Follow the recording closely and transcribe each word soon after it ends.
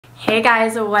Hey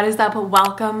guys, what is up?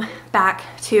 Welcome back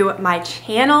to my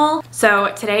channel.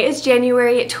 So today is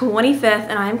January 25th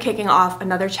and I'm kicking off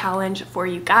another challenge for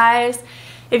you guys.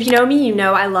 If you know me, you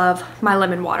know I love my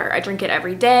lemon water. I drink it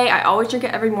every day. I always drink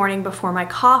it every morning before my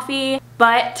coffee,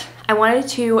 but I wanted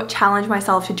to challenge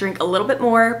myself to drink a little bit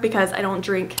more because I don't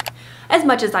drink as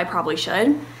much as I probably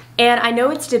should. And I know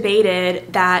it's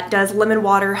debated that does lemon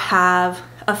water have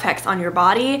effects on your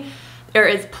body? There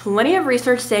is plenty of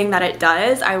research saying that it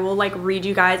does. I will read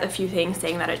you guys a few things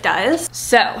saying that it does.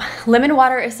 So lemon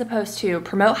water is supposed to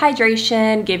promote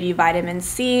hydration, give you vitamin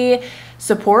C,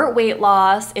 support weight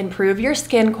loss, improve your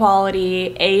skin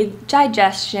quality, aid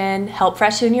digestion, help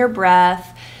freshen your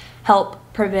breath, help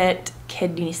prevent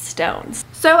kidney stones.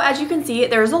 So as you can see,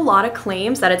 there's a lot of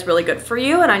claims that it's really good for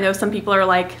you, and I know some people are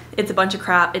like, it's a bunch of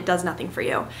crap, it does nothing for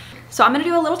you. So I'm gonna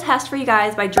do a little test for you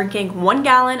guys by drinking 1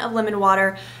 gallon of lemon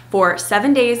water for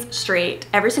 7 days straight,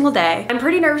 every single day. I'm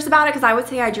pretty nervous about it because I would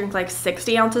say I drink like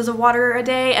 60 ounces of water a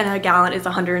day and a gallon is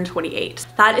 128.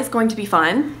 That is going to be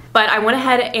fun. But I went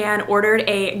ahead and ordered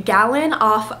a gallon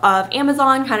off of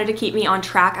Amazon, kind of to keep me on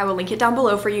track. I will link it down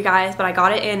below for you guys, but I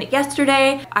got it in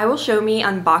yesterday. I will show me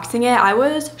unboxing it. I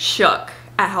was shook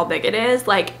at how big it is.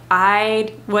 Like,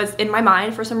 I was in my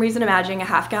mind for some reason imagining a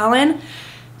half gallon.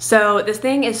 So this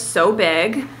thing is so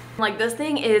big. Like, this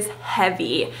thing is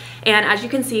heavy, and as you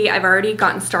can see, I've already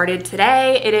gotten started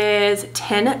today. It is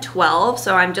 10:12,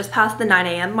 so I'm just past the 9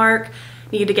 a.m. mark.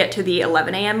 Need to get to the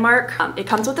 11 a.m. mark. It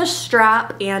comes with a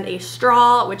strap and a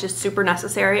straw, which is super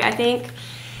necessary, I think.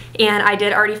 And I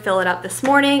did already fill it up this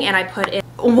morning, and I put in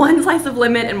 1 slice of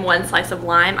lemon and 1 slice of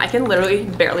lime. I can literally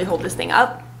barely hold this thing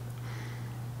up.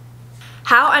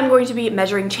 How I'm going to be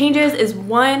measuring changes is,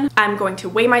 1, I'm going to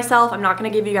weigh myself. I'm not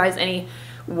going to give you guys any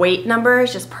weight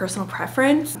numbers, just personal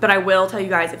preference, but I will tell you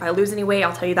guys if I lose any weight,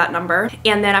 I'll tell you that number.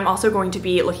 And then I'm also going to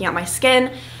be looking at my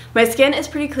skin. My skin is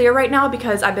pretty clear right now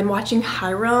because I've been watching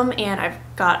Hiram and I've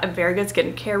got a very good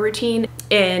skincare routine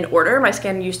in order. My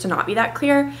skin used to not be that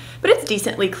clear, but it's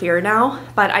decently clear now.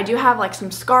 But I do have like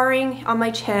some scarring on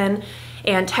my chin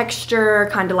and texture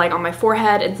kind of like on my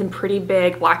forehead and some pretty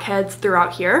big blackheads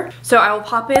throughout here. So I will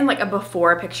pop in like a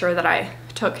before picture that I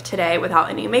took today without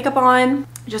any makeup on,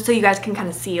 just so you guys can kind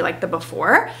of see like the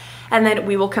before, and then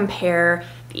we will compare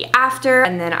the after,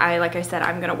 and then like I said,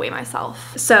 I'm gonna weigh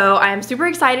myself. So I am super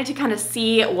excited to kind of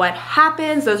see what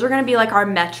happens. Those are gonna be like our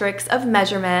metrics of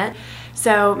measurement.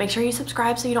 So make sure you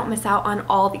subscribe so you don't miss out on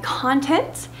all the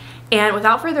content. And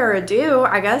without further ado,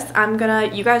 I guess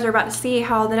you guys are about to see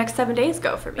how the next 7 days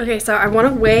go for me. Okay, so I want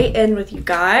to weigh in with you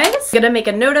guys. I'm gonna make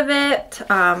a note of it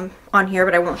on here,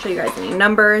 but I won't show you guys any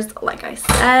numbers, like I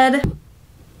said.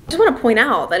 I just want to point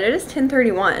out that it is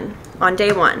 10:31 on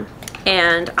day 1,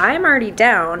 and I am already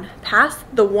down past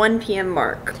the 1 p.m.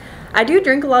 mark. I do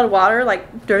drink a lot of water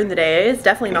like during the day. It's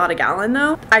definitely not a gallon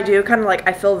though. I do kind of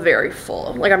I feel very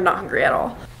full, like I'm not hungry at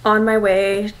all. On my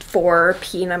way for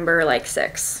pee number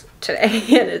 6 today,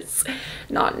 and it's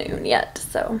not noon yet,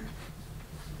 so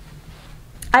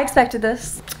I expected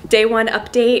this. Day 1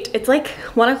 update. It's like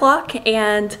 1 o'clock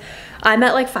and I'm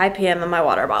at 5 p.m. in my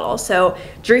water bottle, so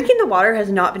drinking the water has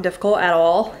not been difficult at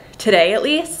all today, at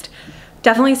least.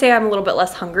 Definitely say I'm a little bit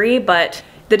less hungry, but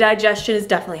the digestion is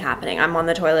definitely happening. I'm on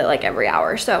the toilet every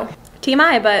hour, so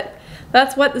TMI, but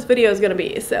that's what this video is gonna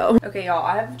be. So okay, y'all,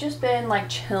 I've just been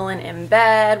chilling in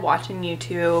bed watching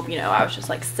YouTube. You know, I was just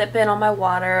sipping on my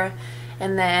water,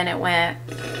 and then it went.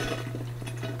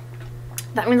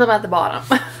 That means I'm at the bottom.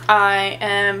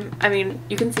 I mean,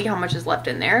 you can see how much is left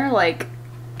in there.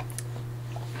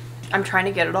 I'm trying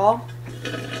to get it all.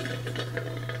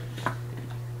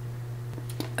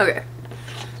 Okay,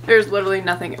 there's literally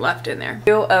nothing left in there.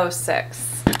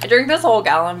 206. I drank this whole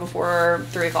gallon before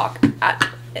 3 o'clock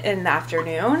in the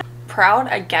afternoon. Proud,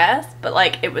 I guess,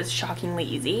 but it was shockingly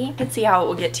easy. You can see how it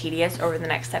will get tedious over the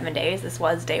next 7 days. This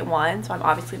was day 1, so I'm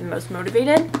obviously the most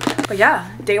motivated. But yeah,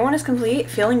 day 1 is complete.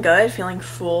 Feeling good, feeling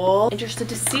full. Interested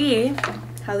to see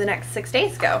how the next 6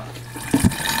 days go.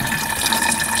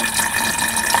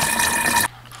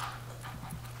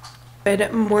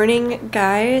 Good morning,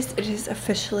 guys. It is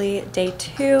officially day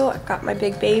 2. I've got my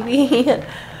big baby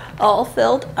all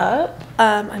filled up.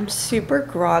 I'm super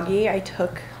groggy. I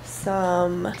took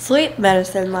some sleep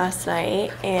medicine last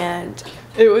night and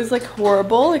it was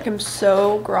horrible. I'm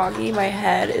so groggy. My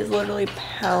head is literally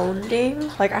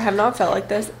pounding. I have not felt like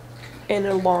this in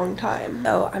a long time.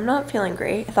 So I'm not feeling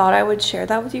great. I thought I would share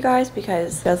that with you guys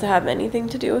because it doesn't have anything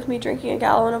to do with me drinking a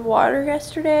gallon of water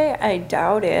yesterday. I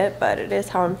doubt it, but it is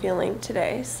how I'm feeling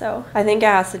today. So I think it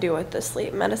has to do with the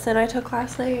sleep medicine I took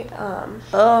last night.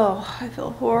 Oh, I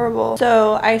feel horrible.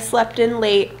 So I slept in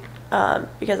late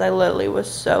because I literally was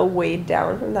so weighed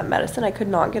down from that medicine I could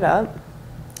not get up.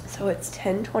 So it's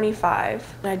 10:25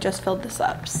 and I just filled this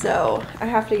up. So I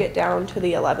have to get down to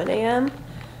the 11 a.m.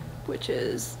 which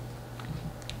is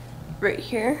right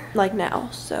here, like now.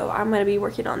 So I'm gonna be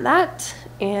working on that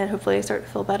and hopefully I start to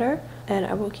feel better, and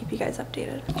I will keep you guys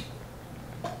updated.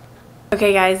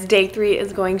 Okay guys, day 3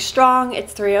 is going strong.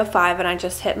 It's 3:05 and I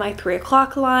just hit my 3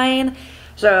 o'clock line.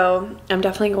 So I'm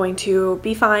definitely going to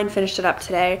be fine, finished it up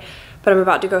today, but I'm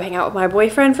about to go hang out with my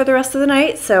boyfriend for the rest of the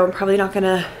night. So I'm probably not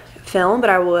gonna film, but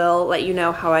I will let you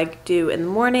know how I do in the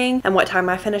morning and what time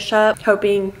I finish up,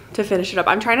 hoping to finish it up.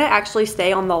 I'm trying to actually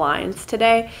stay on the lines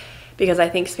today because I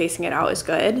think spacing it out is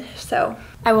good. So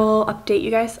I will update you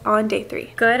guys on day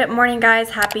 3. Good morning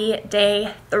guys, happy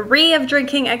day 3 of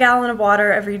drinking a gallon of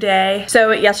water every day.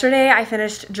 So yesterday I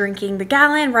finished drinking the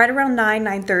gallon right around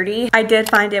 9:30. I did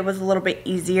find it was a little bit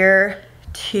easier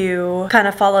to kind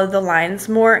of follow the lines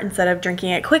more instead of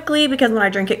drinking it quickly, because when I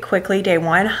drink it quickly day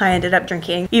 1, I ended up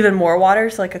drinking even more water,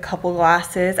 so like a couple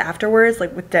glasses afterwards,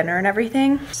 like with dinner and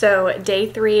everything. So day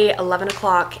 3, 11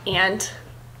 o'clock, and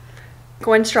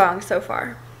going strong so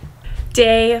far.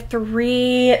 Day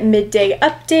 3 midday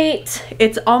update.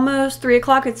 It's almost 3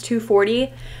 o'clock, it's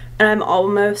 2:40, and I'm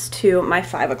almost to my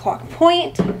 5 o'clock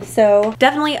point, so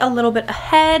definitely a little bit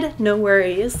ahead, no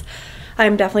worries.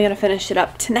 I'm definitely gonna finish it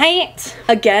up tonight.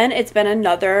 Again, it's been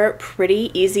another pretty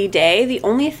easy day. The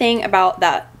only thing about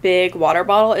that big water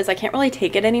bottle is I can't really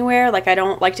take it anywhere. Like, I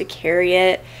don't like to carry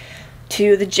it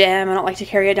to the gym. I don't like to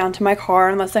carry it down to my car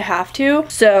unless I have to.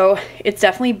 So it's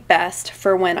definitely best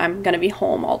for when I'm gonna be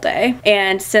home all day.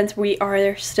 And since we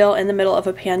are still in the middle of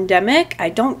a pandemic, I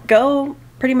don't go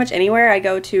pretty much anywhere. I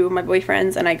go to my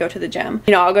boyfriend's and I go to the gym.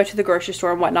 You know, I'll go to the grocery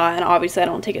store and whatnot, and obviously I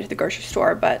don't take it to the grocery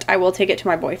store, but I will take it to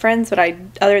my boyfriend's. But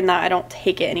other than that, I don't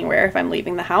take it anywhere if I'm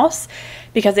leaving the house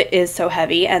because it is so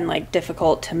heavy and like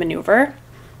difficult to maneuver.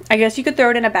 I guess you could throw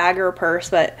it in a bag or a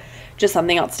purse, but just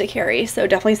something else to carry. So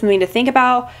definitely something to think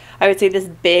about. I would say this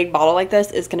big bottle like this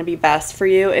is gonna be best for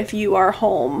you if you are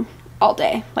home all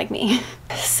day like me.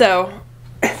 So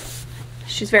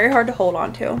she's very hard to hold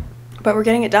on to, but we're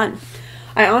getting it done.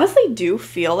 I honestly do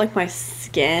feel like my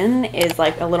skin is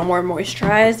like a little more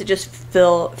moisturized. It just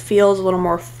feels a little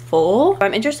more full.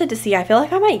 I'm interested to see. I feel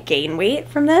like I might gain weight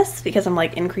from this because I'm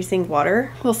like increasing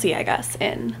water. We'll see, I guess,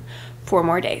 in 4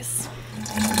 more days.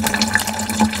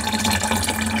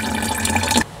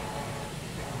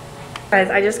 Guys,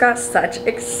 I just got such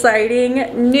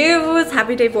exciting news.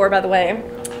 Happy day 4, by the way.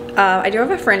 I do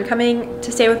have a friend coming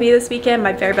to stay with me this weekend,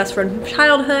 my very best friend from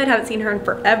childhood. Haven't seen her in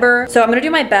forever. So I'm gonna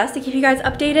do my best to keep you guys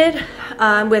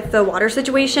updated with the water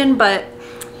situation, but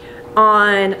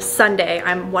on Sunday,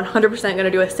 I'm 100% gonna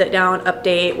do a sit down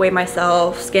update, weigh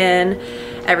myself, skin,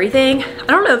 everything. I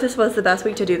don't know if this was the best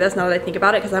week to do this now that I think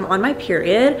about it, because I'm on my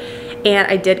period and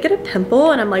I did get a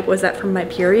pimple and I'm like, was that from my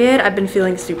period? I've been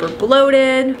feeling super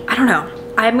bloated. I don't know.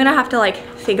 I'm gonna have to like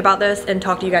think about this and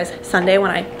talk to you guys Sunday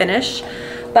when I finish.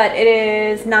 But it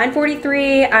is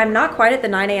 9:43. I'm not quite at the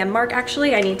 9 a.m. mark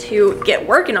actually. I need to get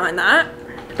working on that.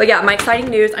 But yeah, my exciting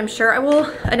news, I'm sure I will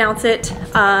announce it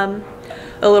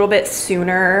a little bit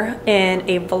sooner in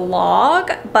a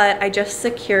vlog, but I just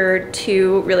secured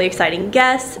 2 really exciting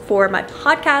guests for my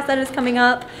podcast that is coming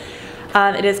up.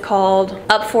 It is called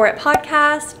Up For It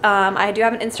Podcast. I do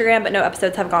have an Instagram, but no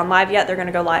episodes have gone live yet. They're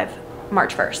gonna go live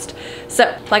March 1st.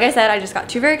 So like I said, I just got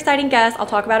 2 very exciting guests. I'll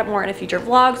talk about it more in a future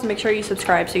vlog, so make sure you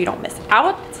subscribe so you don't miss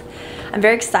out. I'm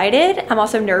very excited. I'm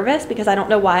also nervous because I don't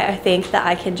know why I think that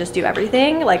I can just do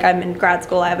everything. Like, I'm in grad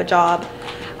school, I have a job,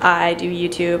 I do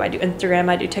YouTube, I do Instagram,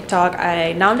 I do TikTok,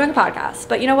 now I'm doing a podcast.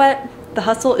 But you know what? The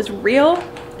hustle is real.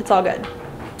 It's all good.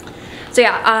 So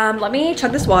yeah, let me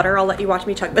chug this water. I'll let you watch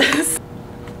me chug this.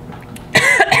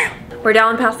 We're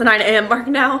down past the 9 a.m. mark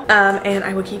now, and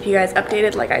I will keep you guys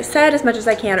updated, like I said, as much as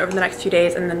I can over the next 2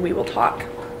 days, and then we will talk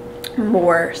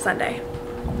more Sunday.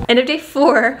 End of day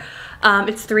 4.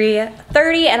 It's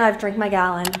 3:30 and I've drank my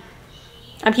gallon.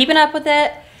 I'm keeping up with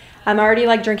it. I'm already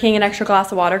like drinking an extra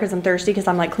glass of water because I'm thirsty because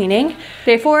I'm like cleaning.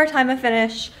 Day 4, time to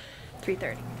finish,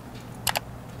 3:30.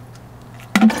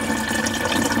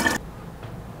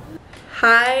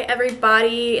 Hi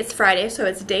everybody, it's Friday, so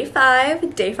it's day 5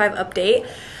 update.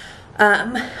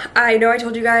 I know I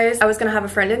told you guys I was gonna have a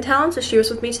friend in town, so she was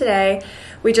with me today.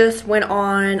 We just went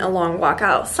on a long walk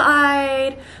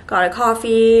outside, got a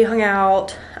coffee, hung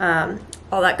out,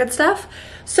 all that good stuff.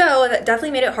 So that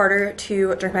definitely made it harder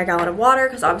to drink my gallon of water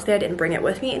because obviously I didn't bring it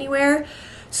with me anywhere.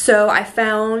 So I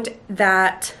found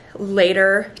that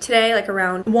later today, like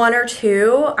around 1 or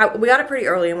 2, we got it pretty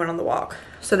early and went on the walk.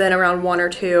 So then around 1 or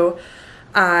 2,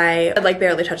 I like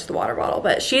barely touched the water bottle,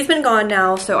 but she's been gone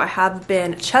now, so I have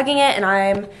been chugging it, and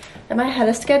am I ahead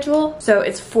of schedule? So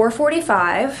it's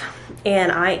 4:45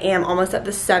 and I am almost at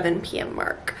the 7 p.m.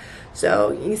 mark.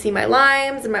 So you can see my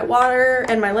limes and my water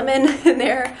and my lemon in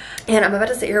there. And I'm about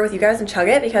to sit here with you guys and chug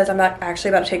it because I'm actually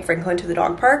about to take Franklin to the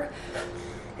dog park.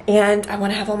 And I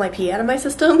want to have all my pee out of my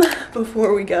system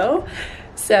before we go.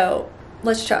 So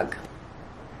let's chug.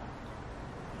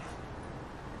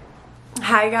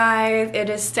 Hi guys, it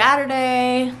is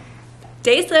Saturday,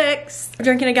 day 6. I'm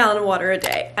drinking a gallon of water a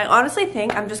day. I honestly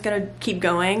think I'm just gonna keep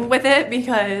going with it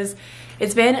because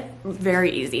it's been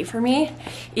very easy for me.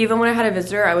 Even when I had a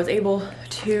visitor, I was able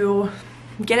to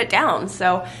get it down.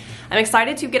 So I'm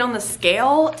excited to get on the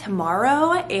scale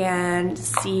tomorrow and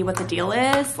see what the deal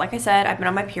is. Like I said, I've been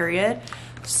on my period,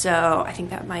 so I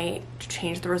think that might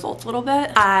change the results a little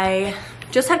bit. I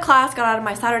just had class, got out of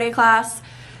my Saturday class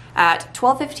at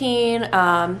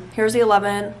 12:15. Here's the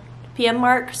 11 p.m.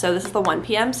 mark, so this is the 1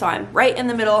 p.m. so I'm right in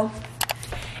the middle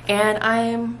and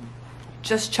I'm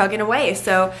just chugging away.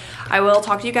 So I will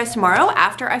talk to you guys tomorrow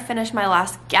after I finish my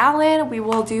last gallon. We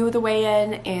will do the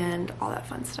weigh-in and all that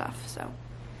fun stuff.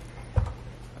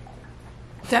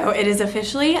 So it is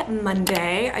officially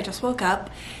Monday. I just woke up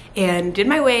and did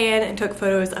my weigh-in and took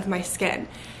photos of my skin.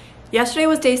 Yesterday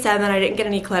was day 7. I didn't get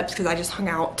any clips because I just hung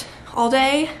out all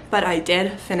day, but I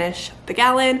did finish the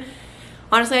gallon.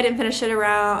 Honestly, I didn't finish it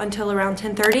until around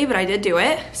 10:30, but I did do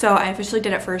it. So I officially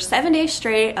did it for 7 days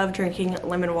straight of drinking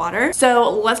lemon water. So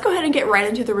let's go ahead and get right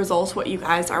into the results, what you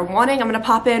guys are wanting. I'm gonna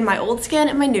pop in my old skin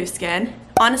and my new skin.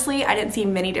 Honestly, I didn't see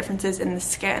many differences in the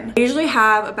skin. I usually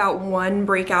have about 1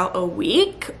 breakout a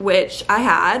week, which I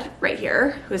had right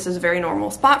here. This is a very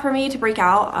normal spot for me to break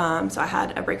out. So I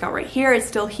had a breakout right here. It's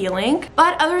still healing.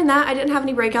 But other than that, I didn't have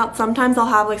any breakouts. Sometimes I'll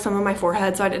have like some on my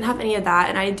forehead, so I didn't have any of that.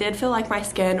 And I did feel like my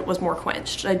skin was more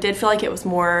quenched. I did feel like it was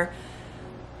more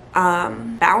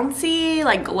bouncy,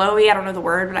 like glowy. I don't know the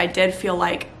word, but I did feel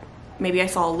like maybe I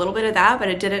saw a little bit of that, but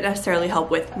it didn't necessarily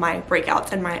help with my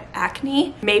breakouts and my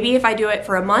acne. Maybe if I do it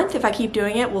for a month, if I keep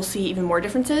doing it, we'll see even more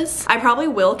differences. I probably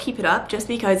will keep it up just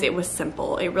because it was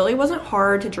simple. It really wasn't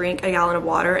hard to drink a gallon of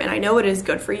water, and I know it is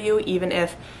good for you even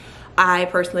if I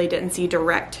personally didn't see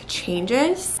direct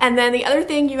changes. And then the other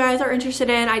thing you guys are interested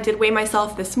in, I did weigh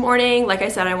myself this morning. Like I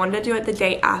said, I wanted to do it the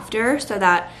day after so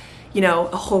that, you know,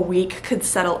 a whole week could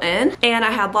settle in. And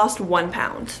I had lost 1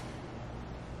 pound.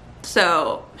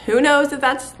 So who knows if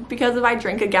that's because if I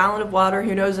drink a gallon of water,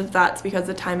 who knows if that's because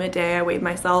the time of day I weighed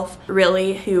myself.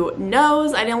 Really, who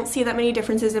knows? I don't see that many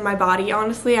differences in my body.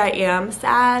 Honestly, I am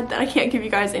sad that I can't give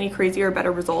you guys any crazier or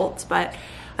better results, but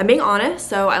I'm being honest.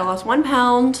 So I lost 1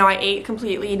 pound. Now I ate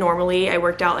completely normally. I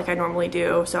worked out like I normally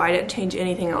do, so I didn't change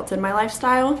anything else in my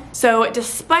lifestyle. So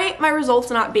despite my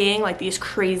results not being like these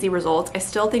crazy results, I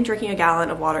still think drinking a gallon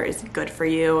of water is good for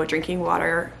you. Drinking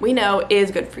water, we know,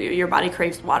 is good for you. Your body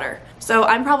craves water. So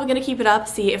I'm probably gonna keep it up,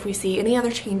 see if we see any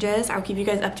other changes. I'll keep you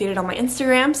guys updated on my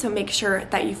Instagram, so make sure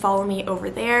that you follow me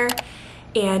over there.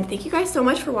 And thank you guys so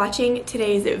much for watching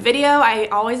today's video. I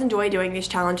always enjoy doing these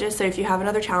challenges, so if you have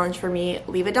another challenge for me,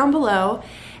 leave it down below.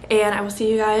 And I will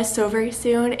see you guys so very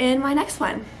soon in my next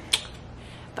one.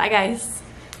 Bye guys.